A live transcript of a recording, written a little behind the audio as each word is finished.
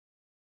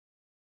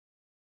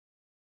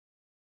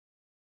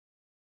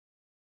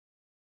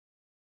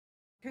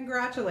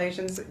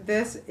Congratulations.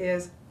 This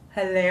is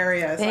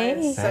hilarious.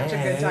 Thanks. I had such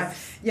a good time.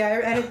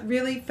 Yeah, and it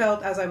really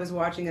felt as I was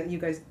watching it, you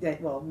guys,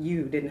 well,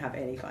 you didn't have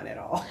any fun at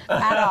all.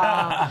 At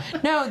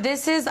all. No,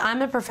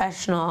 I'm a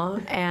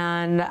professional,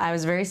 and I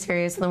was very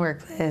serious in the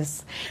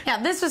workplace.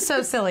 Yeah, this was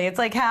so silly. It's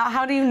like,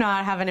 how do you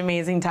not have an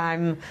amazing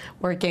time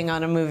working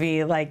on a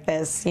movie like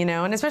this, you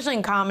know? And especially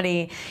in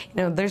comedy, you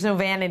know, there's no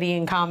vanity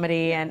in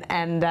comedy,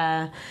 and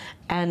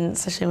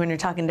especially when you're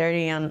talking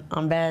dirty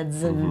on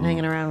beds and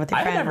hanging around with your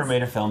friends. I've never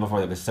made a film before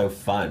that was so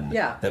fun.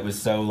 Yeah. That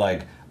was so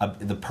like,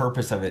 the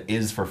purpose of it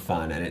is for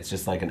fun, and it's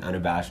just like an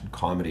unabashed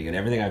comedy. And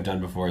everything I've done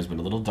before has been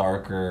a little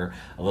darker,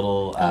 a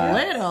little... a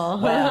little?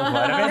 Well,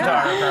 quite a bit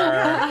darker.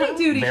 Yeah,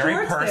 heavy-duty very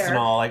shorts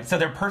personal. there. Like, so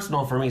they're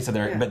personal for me, so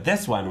they're... Yeah. But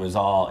this one was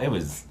all...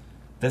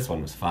 This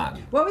one was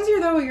fun. What was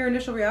your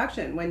initial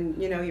reaction when,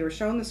 you know, you were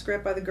shown the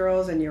script by the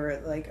girls and you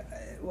were like,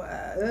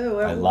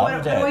 I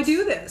loved it. How do I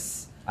do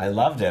this? I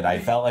loved it. I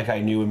felt like I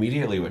knew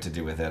immediately what to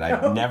do with it.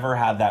 I've never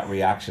had that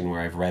reaction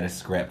where I've read a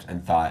script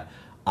and thought,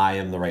 I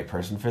am the right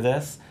person for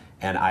this.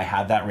 And I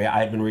had that. I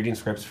had been reading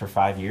scripts for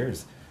 5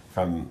 years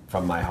from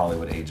my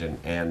Hollywood agent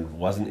and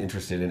wasn't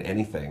interested in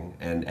anything.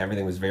 And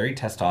everything was very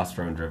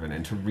testosterone driven.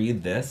 And to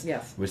read this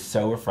was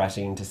so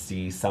refreshing to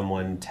see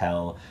someone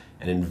tell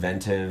an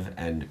inventive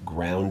and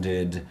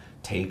grounded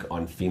take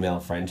on female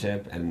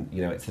friendship. And,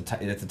 you know, it's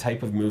a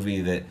type of movie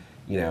that,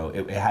 you know,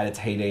 it had its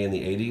heyday in the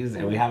 80s,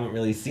 and we haven't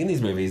really seen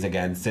these movies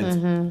again since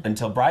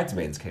until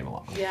Bridesmaids came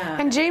along.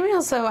 Yeah. And Jamie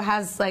also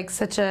has like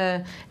such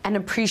an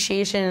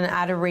appreciation and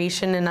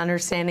adoration and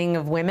understanding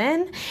of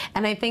women,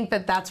 and I think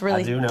that's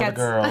really I do know the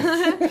girls.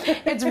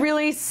 It's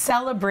really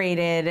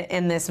celebrated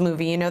in this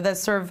movie. You know, the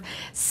sort of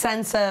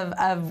sense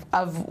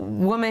of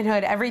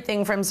womanhood,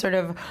 everything from sort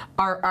of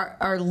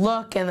our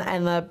look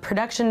and the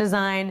production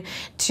design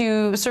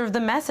to sort of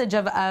the message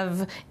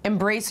of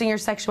embracing your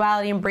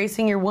sexuality,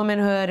 embracing your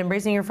womanhood,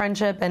 embracing your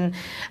friendship, and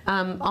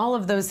all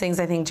of those things.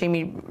 I think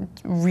Jamie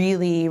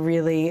really,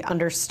 really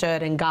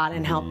understood and got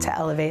and helped to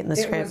elevate in the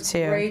script too.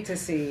 It was great to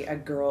see a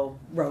girl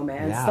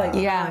romance,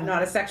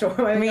 not a sexual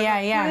romance,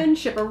 a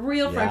friendship, a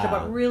real friendship,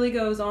 what really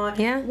goes on.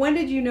 Yeah. When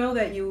did you know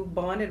that you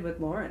bonded with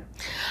Lauren?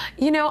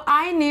 You know,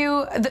 I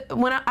knew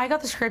when I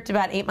got the script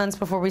about 8 months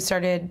before we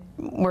started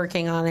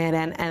working on it,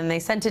 and they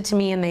sent it to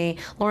me, and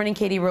Lauren and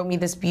Katie wrote me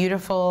this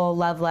beautiful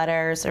love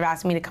letter, sort of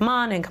asking me to come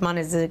on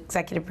as the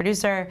executive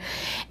producer,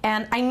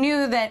 and I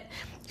knew that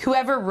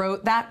whoever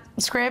wrote that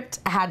script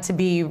had to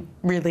be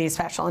really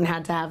special and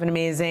had to have an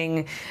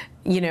amazing,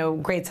 you know,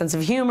 great sense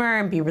of humor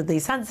and be really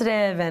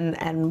sensitive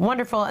and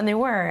wonderful, and they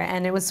were.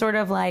 And it was sort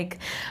of like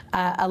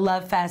a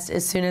love fest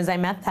as soon as I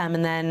met them.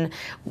 And then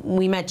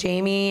we met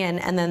Jamie,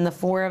 and then the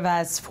four of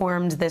us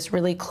formed this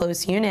really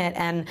close unit,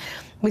 and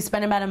we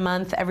spent about a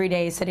month every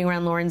day sitting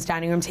around Lauren's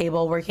dining room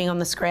table working on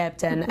the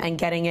script and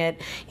getting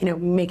it, you know,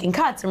 making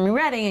cuts and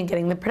rewriting and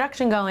getting the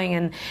production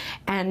going.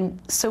 And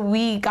so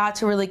we got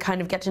to really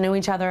kind of get to know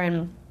each other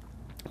and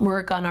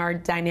work on our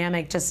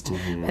dynamic just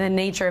in the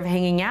nature of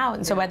hanging out.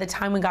 And so by the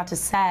time we got to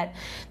set,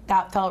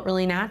 that felt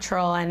really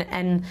natural.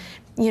 And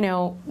you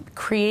know,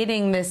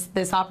 creating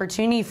this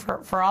opportunity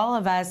for all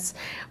of us,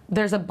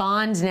 there's a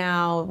bond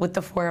now with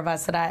the four of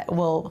us that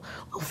will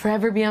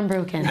forever be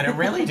unbroken. And it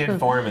really did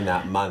form in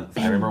that month.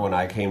 I remember when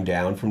I came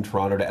down from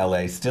Toronto to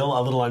LA, still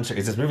a little unsure.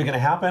 Is this movie going to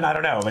happen? I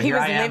don't know. But he here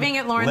was I am, living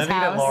at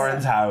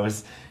Lauren's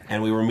house.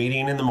 And we were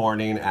meeting in the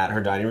morning at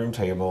her dining room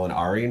table, and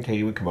Ari and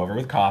Katie would come over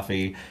with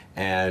coffee,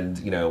 and,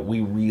 you know,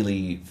 we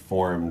really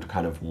formed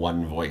kind of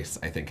one voice,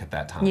 I think, at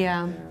that time.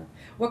 Yeah.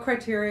 What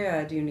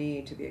criteria do you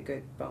need to be a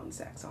good phone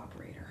sex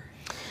operator?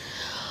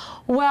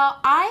 Well,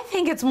 I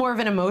think it's more of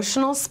an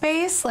emotional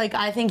space. Like,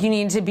 I think you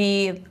need to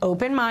be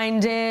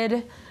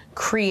open-minded,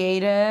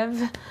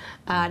 creative,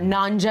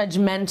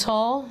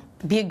 non-judgmental,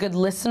 be a good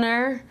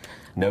listener.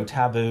 No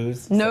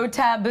taboos. No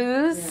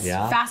taboos.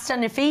 Yeah. Fast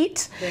on your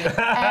feet.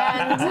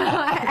 And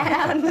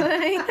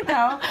you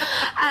know,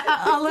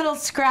 a little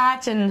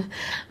scratch and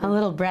a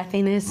little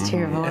breathiness to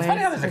your voice. It's funny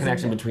how there's a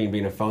connection between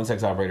being a phone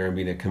sex operator and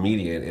being a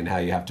comedian, and how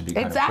you have to be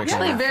kind of quick on your feet.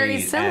 It's actually very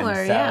similar,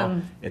 and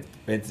so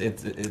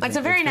yeah. It's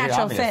a very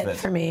natural fit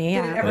for me.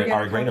 Yeah.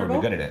 Ari Graynor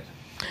would be good at it.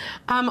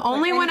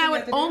 Only when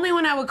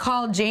I would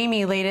call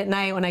Jamie late at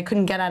night when I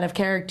couldn't get out of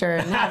character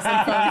and have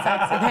some phone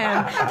sex with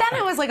him.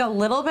 Then it was like a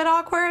little bit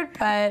awkward,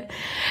 but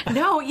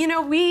no, you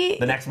know,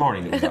 the next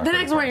morning it was awkward. The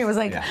next morning it was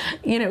like,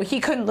 you know, he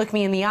couldn't look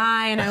me in the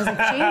eye, and I was like,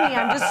 Jamie,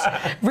 I'm just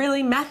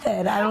really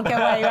method. I don't get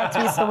why you have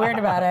to be so weird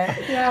about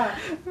it. Yeah.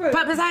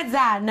 But besides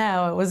that,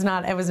 no, it was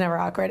not. It was never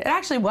awkward. It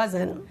actually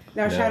wasn't.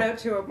 Now shout out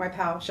to my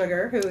pal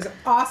Sugar, who's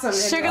awesome.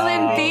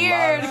 Sugarland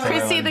Beard,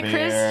 Chrissy the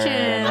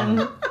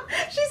Christian.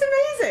 She's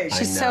amazing.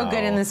 She's so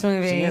good in this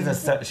movie.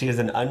 She is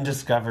an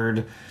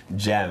undiscovered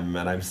gem,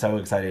 and I'm so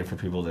excited for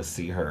people to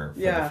see her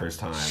for the first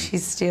time. She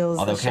steals.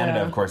 Although the Canada,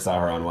 show. of course, saw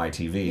her on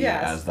YTV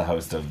as the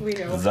host of Zoe.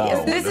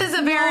 Yes,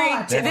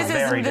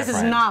 this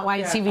is not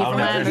YTV from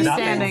my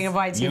understanding of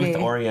YTV.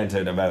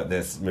 Youth-oriented about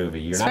this movie.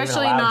 You're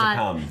especially not even allowed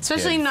to come.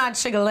 Especially not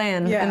Sugar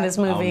Lynn in this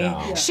movie.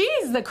 Oh, no.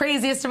 She's the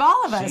craziest of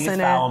all of us She's in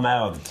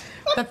foul-mouthed.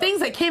 The things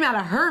that came out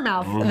of her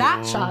mouth,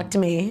 that shocked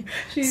me.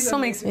 Still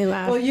makes me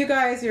laugh. Well, you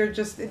guys,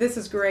 this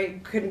is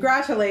great.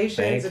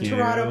 Congratulations. Thank a you.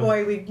 Toronto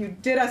boy. You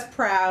did us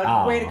proud.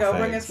 Oh, Way to go.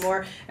 Bring thanks. us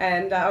more.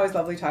 And always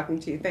lovely talking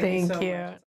to you. Thank you so much.